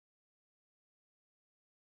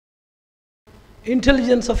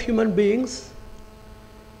intelligence of human beings,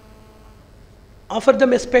 offer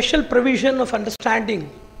them a special provision of understanding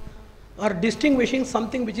or distinguishing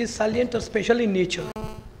something which is salient or special in nature.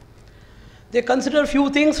 They consider few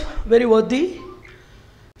things very worthy,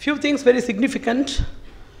 few things very significant,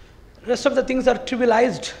 rest of the things are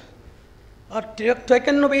trivialized or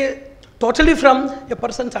taken away totally from a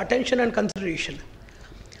person's attention and consideration.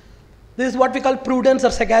 This is what we call prudence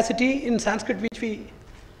or sagacity in Sanskrit, which we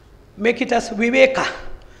make it as viveka,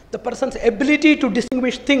 the person's ability to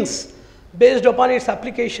distinguish things based upon its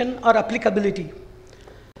application or applicability.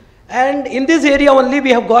 And in this area only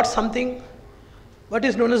we have got something what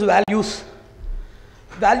is known as values.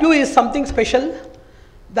 Value is something special.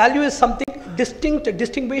 Value is something distinct,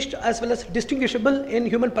 distinguished as well as distinguishable in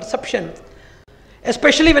human perception.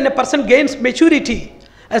 Especially when a person gains maturity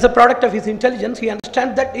as a product of his intelligence, he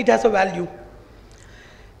understands that it has a value.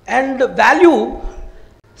 And value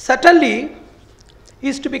certainly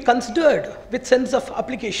is to be considered with sense of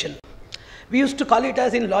application. We used to call it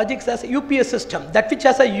as in logics as a UPS system, that which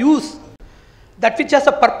has a use, that which has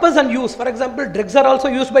a purpose and use. For example, drugs are also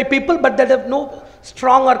used by people, but that have no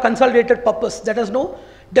strong or consolidated purpose, that has no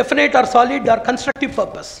definite or solid or constructive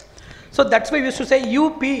purpose. So that's why we used to say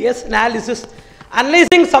UPS analysis,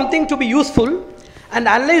 analyzing something to be useful and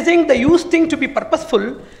analyzing the used thing to be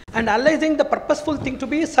purposeful and analyzing the purposeful thing to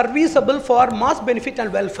be serviceable for mass benefit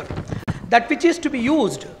and welfare. That which is to be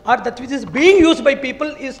used or that which is being used by people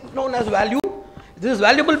is known as value. This is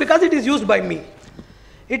valuable because it is used by me.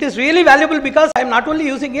 It is really valuable because I am not only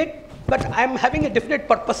using it, but I am having a definite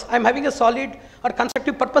purpose. I am having a solid or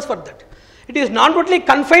constructive purpose for that. It is not only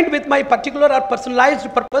confined with my particular or personalized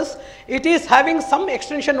purpose, it is having some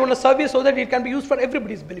extension on a service so that it can be used for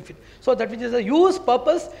everybody's benefit. So that which is a use,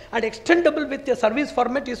 purpose and extendable with a service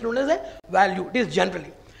format is known as a value. It is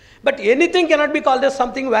generally. But anything cannot be called as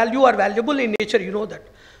something value or valuable in nature, you know that.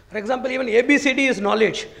 For example, even ABCD is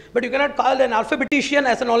knowledge, but you cannot call an alphabetician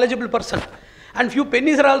as a knowledgeable person. And few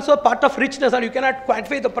pennies are also part of richness, and you cannot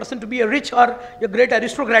quantify the person to be a rich or a great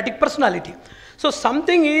aristocratic personality. So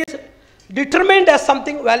something is determined as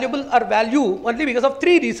something valuable or value only because of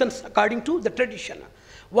three reasons according to the tradition.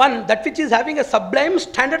 One, that which is having a sublime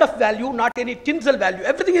standard of value, not any tinsel value.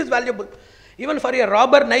 Everything is valuable. Even for a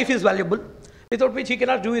robber, knife is valuable, without which he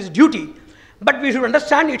cannot do his duty. But we should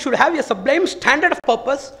understand it should have a sublime standard of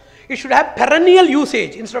purpose. It should have perennial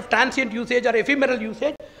usage instead of transient usage or ephemeral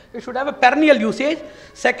usage. It should have a perennial usage.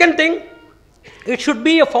 Second thing, it should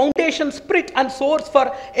be a foundation, spirit and source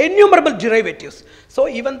for innumerable derivatives. So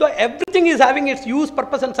even though everything is having its use,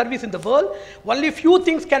 purpose and service in the world, only few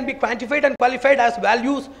things can be quantified and qualified as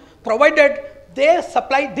values, provided they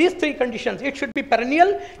supply these three conditions. It should be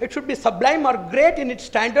perennial, it should be sublime or great in its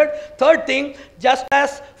standard. Third thing, just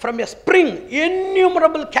as from a spring,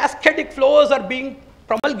 innumerable cascadic flows are being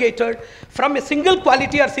promulgated, from a single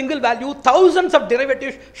quality or single value, thousands of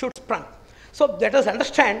derivatives should sprung. So let us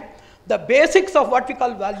understand the basics of what we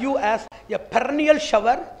call value as a perennial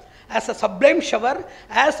shower, as a sublime shower,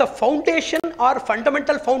 as a foundation or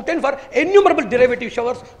fundamental fountain for innumerable derivative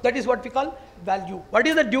showers. That is what we call value. What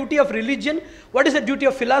is the duty of religion? What is the duty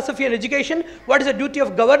of philosophy and education? What is the duty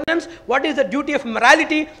of governance? What is the duty of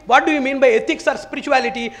morality? What do you mean by ethics or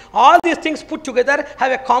spirituality? All these things put together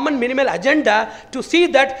have a common minimal agenda to see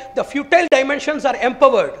that the futile dimensions are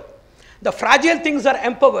empowered. The fragile things are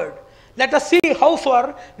empowered. Let us see how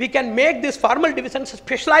far we can make these formal divisions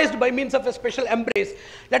specialized by means of a special embrace.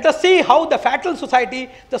 Let us see how the fatal society,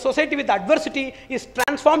 the society with adversity, is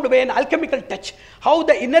transformed by an alchemical touch. How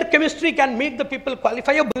the inner chemistry can make the people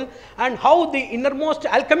qualifiable, and how the innermost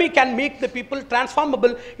alchemy can make the people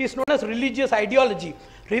transformable is known as religious ideology.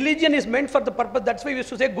 Religion is meant for the purpose. That's why we used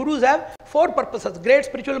to say gurus have four purposes: great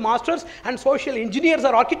spiritual masters and social engineers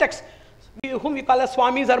or architects, whom we call as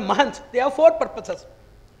Swamis or Mahants. They have four purposes.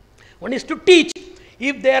 One is to teach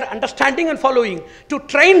if they are understanding and following, to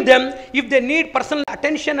train them if they need personal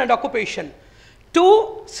attention and occupation,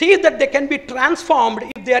 to see that they can be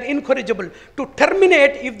transformed if they are incorrigible, to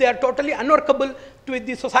terminate if they are totally unworkable with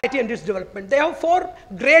the society and its development. They have four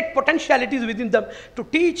great potentialities within them: to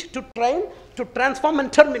teach, to train, to transform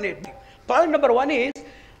and terminate. Point number one is,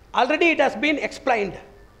 already it has been explained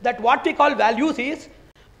that what we call values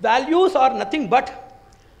are nothing but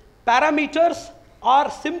parameters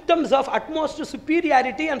or symptoms of utmost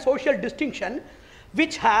superiority and social distinction,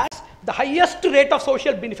 which has the highest rate of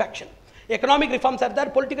social benefaction. Economic reforms are there,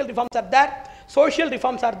 political reforms are there, social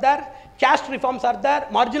reforms are there, caste reforms are there,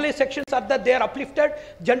 marginalized sections are there, they are uplifted,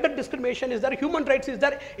 gender discrimination is there, human rights is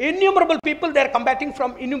there, innumerable people they are combating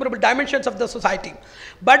from innumerable dimensions of the society.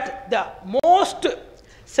 But the most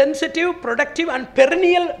sensitive, productive and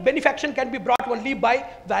perennial benefaction can be brought only by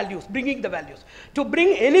values, bringing the values. To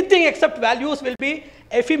bring anything except values will be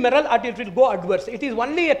ephemeral and it will go adverse. It is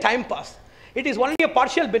only a time pass. It is only a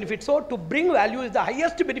partial benefit. So to bring value is the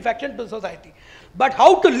highest benefaction to society. But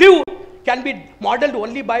how to live can be modeled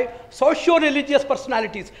only by socio-religious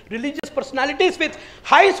personalities. Religious personalities with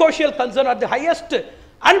high social concern or the highest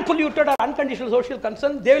unpolluted or unconditional social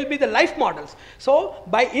concern, they will be the life models. So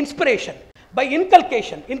by inspiration, by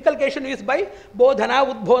inculcation. Inculcation is by bodhana,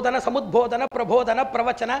 udbodhana, samudbodhana, prabodhana,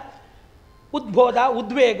 pravachana, udbodha,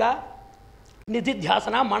 udvega,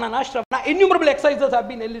 nididhyasana, manana, shravana. Innumerable exercises have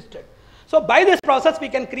been enlisted. So by this process we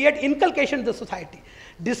can create inculcation in the society.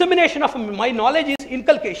 Dissemination of my knowledge is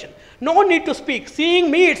inculcation. No need to speak.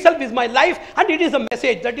 Seeing me itself is my life and it is a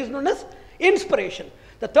message that is known as inspiration.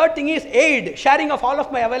 The third thing is aid, sharing of all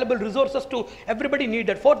of my available resources to everybody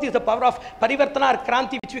needed. Fourth is the power of parivartana or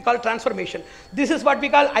kranti, which we call transformation. This is what we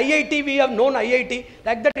call IIT. We have known IIT.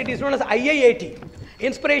 Like that it is known as IIAT.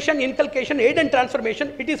 Inspiration, inculcation, aid and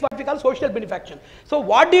transformation. It is what we call social benefaction. So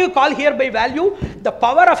what do you call here by value? The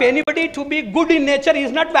power of anybody to be good in nature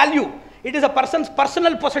is not value. It is a person's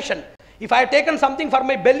personal possession. If I have taken something for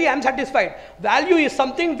my belly, I am satisfied. Value is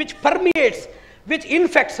something which permeates, which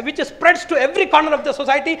infects, which spreads to every corner of the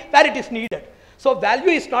society where it is needed. So value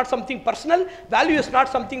is not something personal, value is not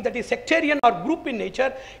something that is sectarian or group in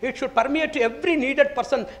nature. It should permeate to every needed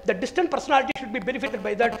person. The distant personality should be benefited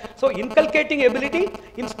by that. So inculcating ability,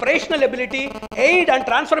 inspirational ability, aid and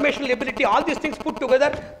transformational ability, all these things put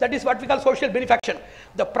together, that is what we call social benefaction.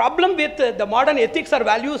 The problem with the modern ethics or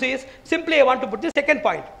values is, simply I want to put the second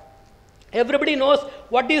point. Everybody knows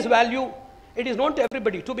what is value. It is known to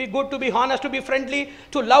everybody. To be good, to be honest, to be friendly,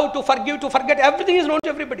 to love, to forgive, to forget, everything is known to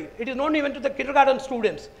everybody. It is known even to the kindergarten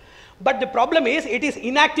students. But the problem is, it is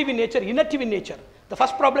inactive in nature, inactive in nature. The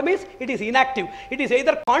first problem is, it is inactive. It is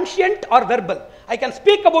either conscient or verbal. I can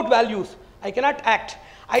speak about values, I cannot act.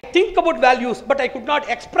 I think about values, but I could not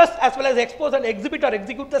express as well as expose and exhibit or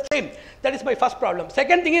execute the same. That is my first problem.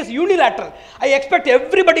 Second thing is unilateral. I expect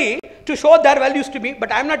everybody to show their values to me,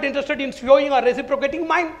 but I am not interested in showing or reciprocating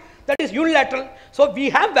mine. That is unilateral. So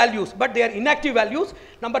we have values, but they are inactive values.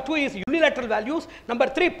 Number two is unilateral values. Number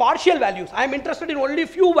three, partial values. I am interested in only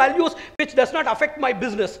few values which does not affect my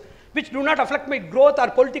business, which do not affect my growth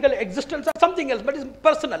or political existence or something else, but is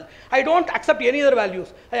personal. I don't accept any other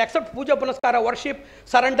values. I accept puja, punaskara, worship,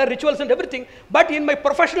 surrender, rituals and everything. But in my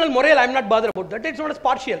professional morale, I am not bothered about that. It's known as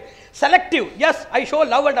partial. Selective. Yes, I show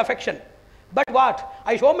love and affection. But what?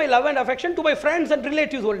 I show my love and affection to my friends and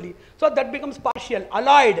relatives only. So that becomes partial.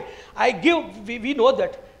 Allied. I give, we know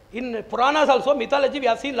that. In Puranas also, mythology, we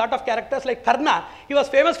have seen a lot of characters like Karna. He was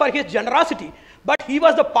famous for his generosity. But he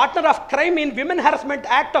was the partner of crime in women harassment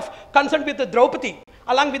act of concern with the Draupadi.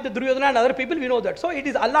 Along with the Duryodhana and other people, we know that. So it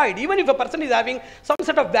is allied. Even if a person is having some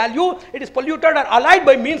sort of value, it is polluted or allied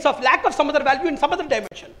by means of lack of some other value in some other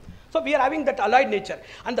dimension. So we are having that allied nature.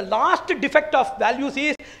 And the last defect of values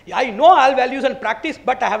is, I know all values and practice,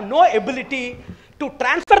 but I have no ability to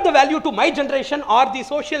transfer the value to my generation or the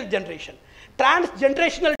social generation.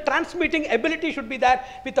 Transgenerational transmitting ability should be there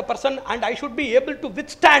with a person, and I should be able to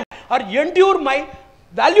withstand or endure my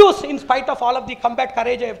values in spite of all of the combat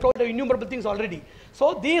courage. I have told you innumerable things already.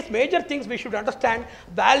 So these major things we should understand.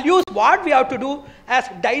 Values, what we have to do as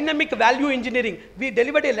dynamic value engineering. We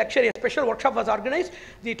delivered a lecture, a special workshop was organized.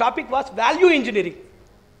 The topic was value engineering.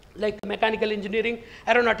 Like mechanical engineering,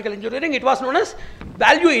 aeronautical engineering, it was known as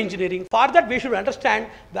value engineering. For that we should understand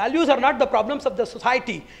values are not the problems of the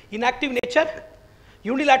society. Inactive nature,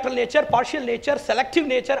 unilateral nature, partial nature, selective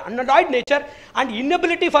nature, unalloyed nature, and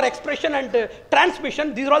inability for expression and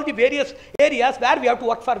transmission. These are all the various areas where we have to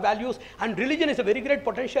work for values, and religion is a very great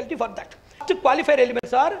potentiality for that. The qualifier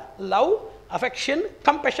elements are love, affection,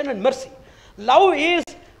 compassion and mercy. Love is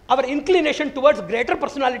our inclination towards greater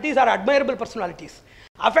personalities or admirable personalities.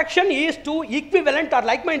 Affection is to equivalent or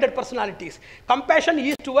like-minded personalities. Compassion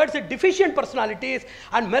is towards deficient personalities,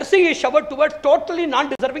 and mercy is showered towards totally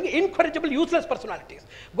non-deserving, incorrigible, useless personalities.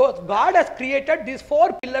 God has created these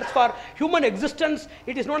four pillars for human existence.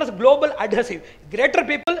 It is known as global adhesive. Greater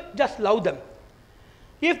people, just love them.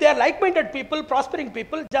 If they are like-minded people, prospering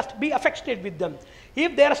people, just be affectionate with them.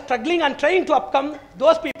 If they are struggling and trying to upcome,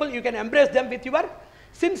 those people, you can embrace them with your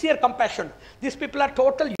sincere compassion. These people are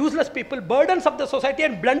total useless people, burdens of the society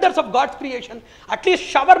and blunders of God's creation. At least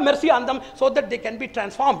shower mercy on them so that they can be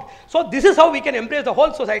transformed. So this is how we can embrace the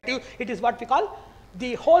whole society. It is what we call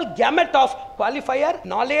the whole gamut of qualifier,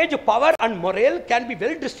 knowledge, power and morale can be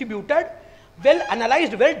well distributed, well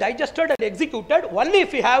analyzed, well digested and executed only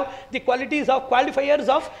if we have the qualities of qualifiers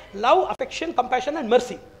of love, affection, compassion and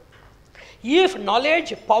mercy. If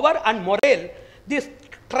knowledge, power and morale, this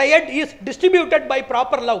triad is distributed by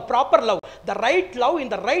proper love, the right love in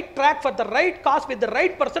the right track for the right cause with the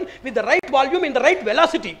right person, with the right volume, in the right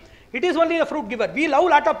velocity, it is only the fruit giver. We love a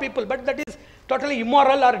lot of people, but that is totally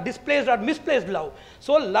immoral or displaced or misplaced love.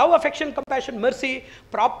 So love, affection, compassion, mercy,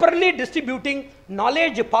 properly distributing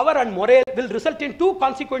knowledge, power and morale will result in two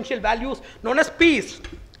consequential values known as peace.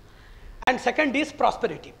 And second is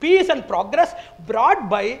prosperity. Peace and progress brought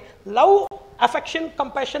by love, affection,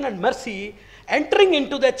 compassion and mercy entering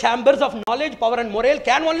into the chambers of knowledge, power and morale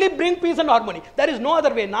can only bring peace and harmony. There is no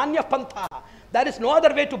other way. Nanya pantha. There is no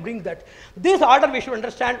other way to bring that. This order we should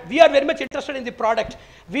understand. We are very much interested in the product.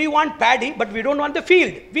 We want paddy, but we don't want the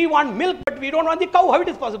field. We want milk, but we don't want the cow. How it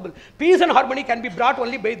is possible? Peace and harmony can be brought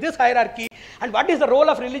only by this hierarchy. And what is the role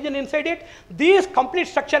of religion inside it? This complete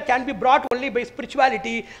structure can be brought only by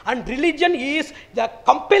spirituality. And religion is the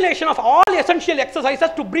compilation of all essential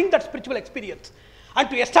exercises to bring that spiritual experience and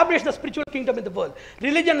to establish the spiritual kingdom in the world.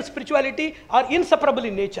 Religion and spirituality are inseparable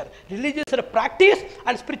in nature. Religion is a practice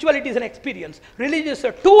and spirituality is an experience. Religion is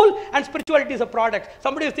a tool and spirituality is a product.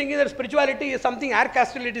 Somebody is thinking that spirituality is something air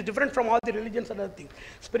castle, it is different from all the religions and other things.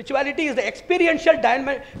 Spirituality is the experiential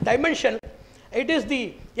dimension. It is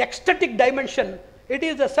the ecstatic dimension. It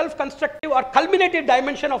is the self-constructive or culminative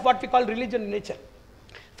dimension of what we call religion in nature.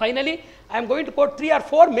 Finally, I am going to quote 3 or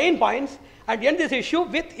 4 main points and end this issue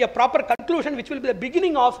with a proper conclusion, which will be the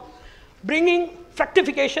beginning of bringing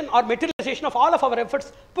fructification or materialization of all of our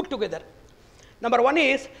efforts put together. Number 1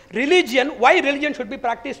 is religion. Why religion should be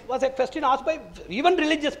practiced was a question asked by even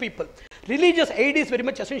religious people. Religious aid is very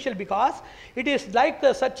much essential because it is like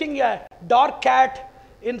searching a dark cat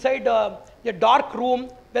inside a dark room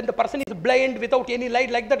when the person is blind without any light.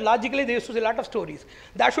 Like that, logically they used to say a lot of stories.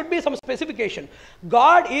 There should be some specification.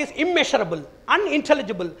 God is immeasurable,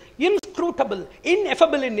 unintelligible, inscrutable,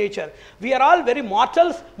 ineffable in nature. We are all very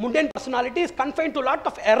mortals, mundane personalities confined to a lot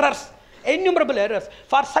of errors, innumerable errors.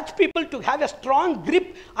 For such people to have a strong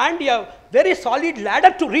grip and a very solid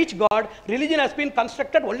ladder to reach God, religion has been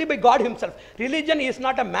constructed only by God himself. Religion is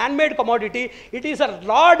not a man-made commodity. It is a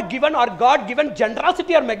Lord-given or God-given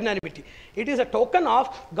generosity or magnanimity. It is a token of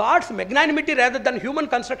God's magnanimity rather than human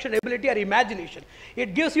construction ability or imagination.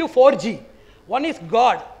 It gives you 4G. One is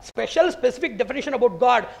God, specific definition about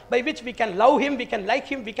God by which we can love him, we can like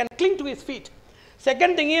him, we can cling to his feet.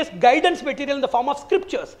 Second thing is guidance material in the form of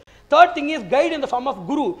scriptures. Third thing is guide in the form of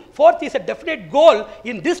guru. Fourth is a definite goal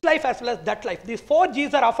in this life as well as that life. These 4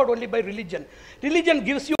 G's are offered only by religion. Religion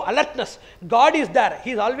gives you alertness. God is there.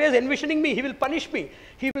 He is always envisioning me. He will punish me.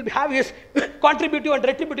 He will have his contributive and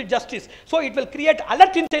retributive justice. So it will create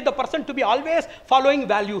alert inside the person to be always following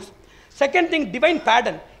values. Second thing, divine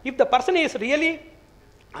pardon. If the person is really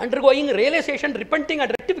undergoing realization, repenting and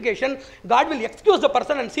rectification, God will excuse the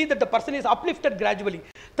person and see that the person is uplifted gradually.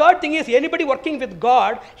 Third thing is, anybody working with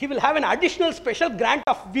God, he will have an additional special grant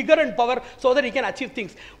of vigor and power so that he can achieve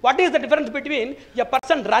things. What is the difference between a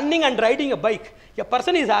person running and riding a bike? A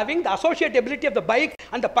person is having the associate ability of the bike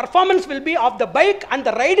and the performance will be of the bike, and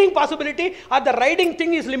the riding possibility or the riding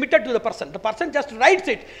thing is limited to the person. The person just rides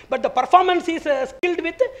it, but the performance is skilled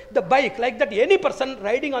with the bike. Like that, any person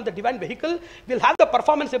riding on the divine vehicle will have the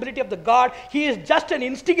performance ability of the God. He is just an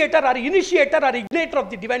instigator or initiator or igniter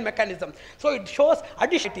of the divine mechanism. So it shows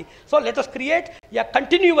additionality. So let us create a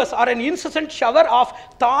continuous or an incessant shower of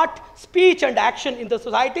thought, speech and action in the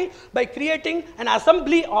society by creating an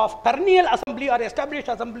assembly of perennial assembly or established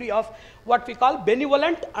assembly of what we call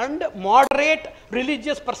benevolent and moderate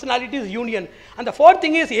religious personalities union. And the fourth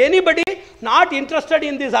thing is, anybody not interested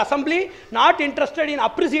in this assembly, not interested in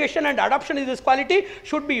appreciation and adoption of this quality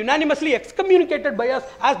should be unanimously excommunicated by us,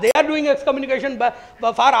 as they are doing excommunication for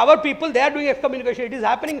our people. They are doing excommunication. It is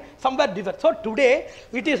happening somewhere different. So today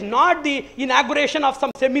it is not the inauguration of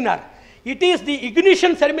some seminar. It is the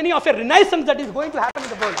ignition ceremony of a renaissance that is going to happen in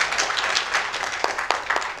the world.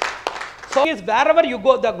 So wherever you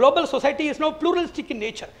go, the global society is now pluralistic in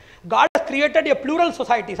nature. God has created a plural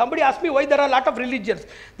society. Somebody asked me why there are a lot of religions.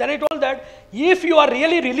 Then I told that if you are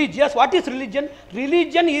really religious, what is religion?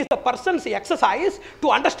 Religion is the person's exercise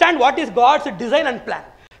to understand what is God's design and plan.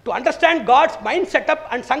 To understand God's mind setup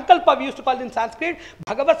and sankalpa, we used to call in Sanskrit,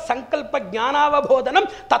 Bhagavat Sankalpa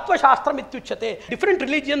Jnanavabodhanam Tattva Shastram Ityuchyate. Different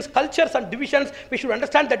religions, cultures and divisions, we should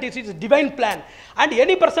understand that it is a divine plan. And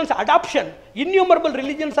any person's adoption, innumerable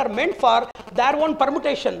religions are meant for their own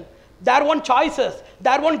permutation, their own choices,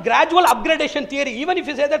 their own gradual upgradation theory. Even if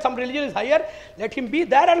you say that some religion is higher, let him be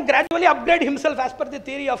there and gradually upgrade himself as per the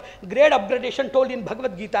theory of grade upgradation told in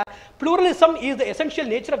Bhagavad Gita. Pluralism is the essential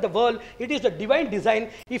nature of the world. It is the divine design.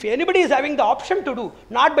 If anybody is having the option to do,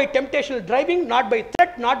 not by temptational driving, not by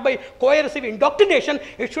threat, not by coercive indoctrination,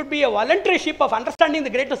 it should be a voluntaryship of understanding the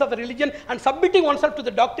greatness of the religion and submitting oneself to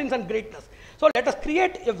the doctrines and greatness. So let us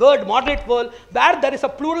create a world, moderate world, where there is a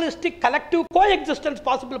pluralistic collective coexistence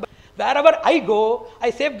possible. Wherever I go,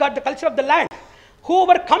 I safeguard the culture of the land.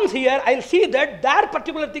 Whoever comes here, I'll see that their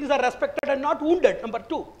particular things are respected and not wounded. Number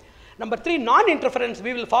 2. Number 3, non-interference.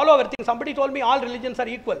 We will follow our thing. Somebody told me all religions are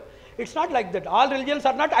equal. It's not like that. All religions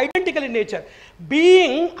are not identical in nature.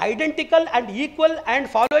 Being identical and equal and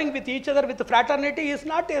following with each other with fraternity is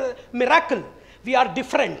not a miracle. We are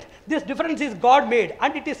different. This difference is God-made,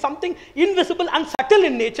 and it is something invisible and subtle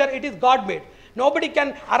in nature. It is God-made. Nobody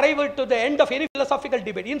can arrive to the end of any philosophical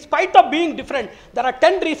debate. In spite of being different, there are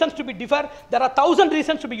 10 reasons to be different. There are 1,000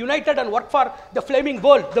 reasons to be united and work for the flaming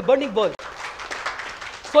world, the burning world.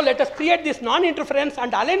 So let us create this non-interference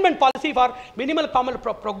and alignment policy for minimal common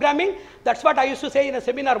programming. That's what I used to say in a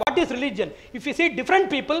seminar. What is religion? If you see different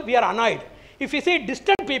people, we are annoyed. If you see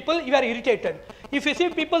distant people, you are irritated. If you see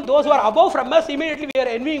people, those who are above from us, immediately we are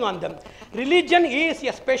envying on them. Religion is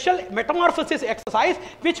a special metamorphosis exercise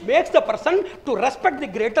which makes the person to respect the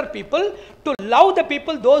greater people, to love the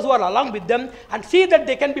people, those who are along with them, and see that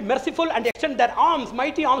they can be merciful and extend their arms,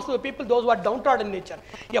 mighty arms to the people, those who are downtrodden in nature.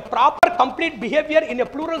 A proper, complete behavior in a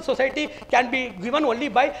plural society can be given only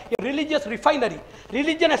by a religious refinery.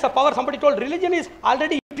 Religion has a power. Somebody told religion is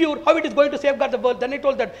already impure. How it is going to safeguard the world? Then I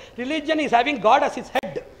told that religion is having God as its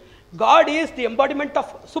head. God is the embodiment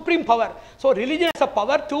of supreme power. So religion has a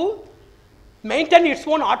power to maintain its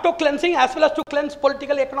own auto-cleansing as well as to cleanse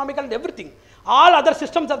political, economical and everything. All other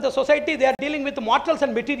systems of the society, they are dealing with mortals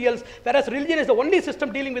and materials, whereas religion is the only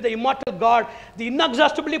system dealing with the immortal God, the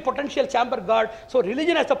inexhaustibly potential chamber God. So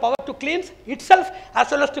religion has the power to cleanse itself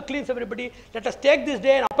as well as to cleanse everybody. Let us take this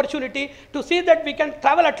day an opportunity to see that we can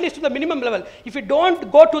travel at least to the minimum level. If you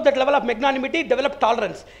don't go to that level of magnanimity, develop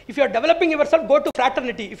tolerance. If you are developing yourself, go to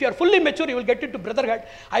fraternity. If you are fully mature, you will get into brotherhood.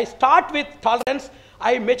 I start with tolerance.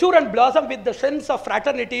 I mature and blossom with the sense of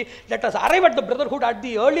fraternity. Let us arrive at the brotherhood at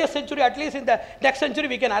the earliest century, at least in the next century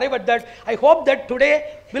we can arrive at that. I hope that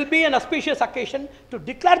today will be an auspicious occasion to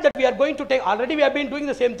declare that we are going to take, already we have been doing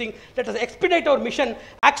the same thing. Let us expedite our mission,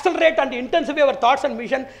 accelerate and intensify our thoughts and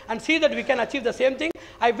mission and see that we can achieve the same thing.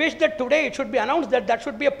 I wish that today it should be announced that that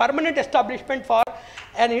should be a permanent establishment for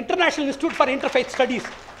an international institute for interfaith studies.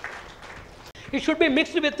 It should be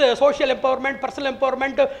mixed with social empowerment, personal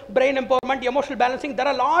empowerment, brain empowerment, emotional balancing. There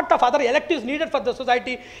are a lot of other electives needed for the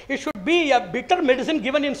society. It should be a bitter medicine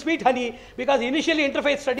given in sweet honey, because initially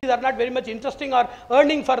interfaith studies are not very much interesting or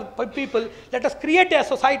earning for people. Let us create a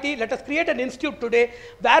society, let us create an institute today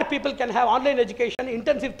where people can have online education,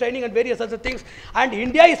 intensive training and various other things. And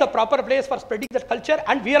India is a proper place for spreading that culture,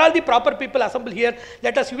 and we are all the proper people assembled here.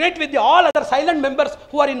 Let us unite with all other silent members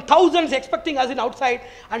who are in thousands expecting us in outside,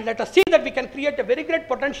 and let us see that we can create a very great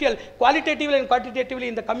potential qualitatively and quantitatively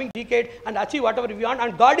in the coming decade and achieve whatever we want.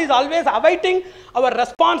 And God is always awaiting our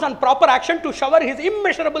response and proper action to shower His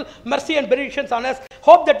immeasurable mercy and benedictions on us.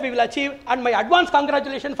 Hope that we will achieve, and my advance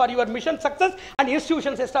congratulations for your mission success and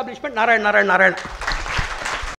institutions establishment. Narayan, Narayan, Narayan.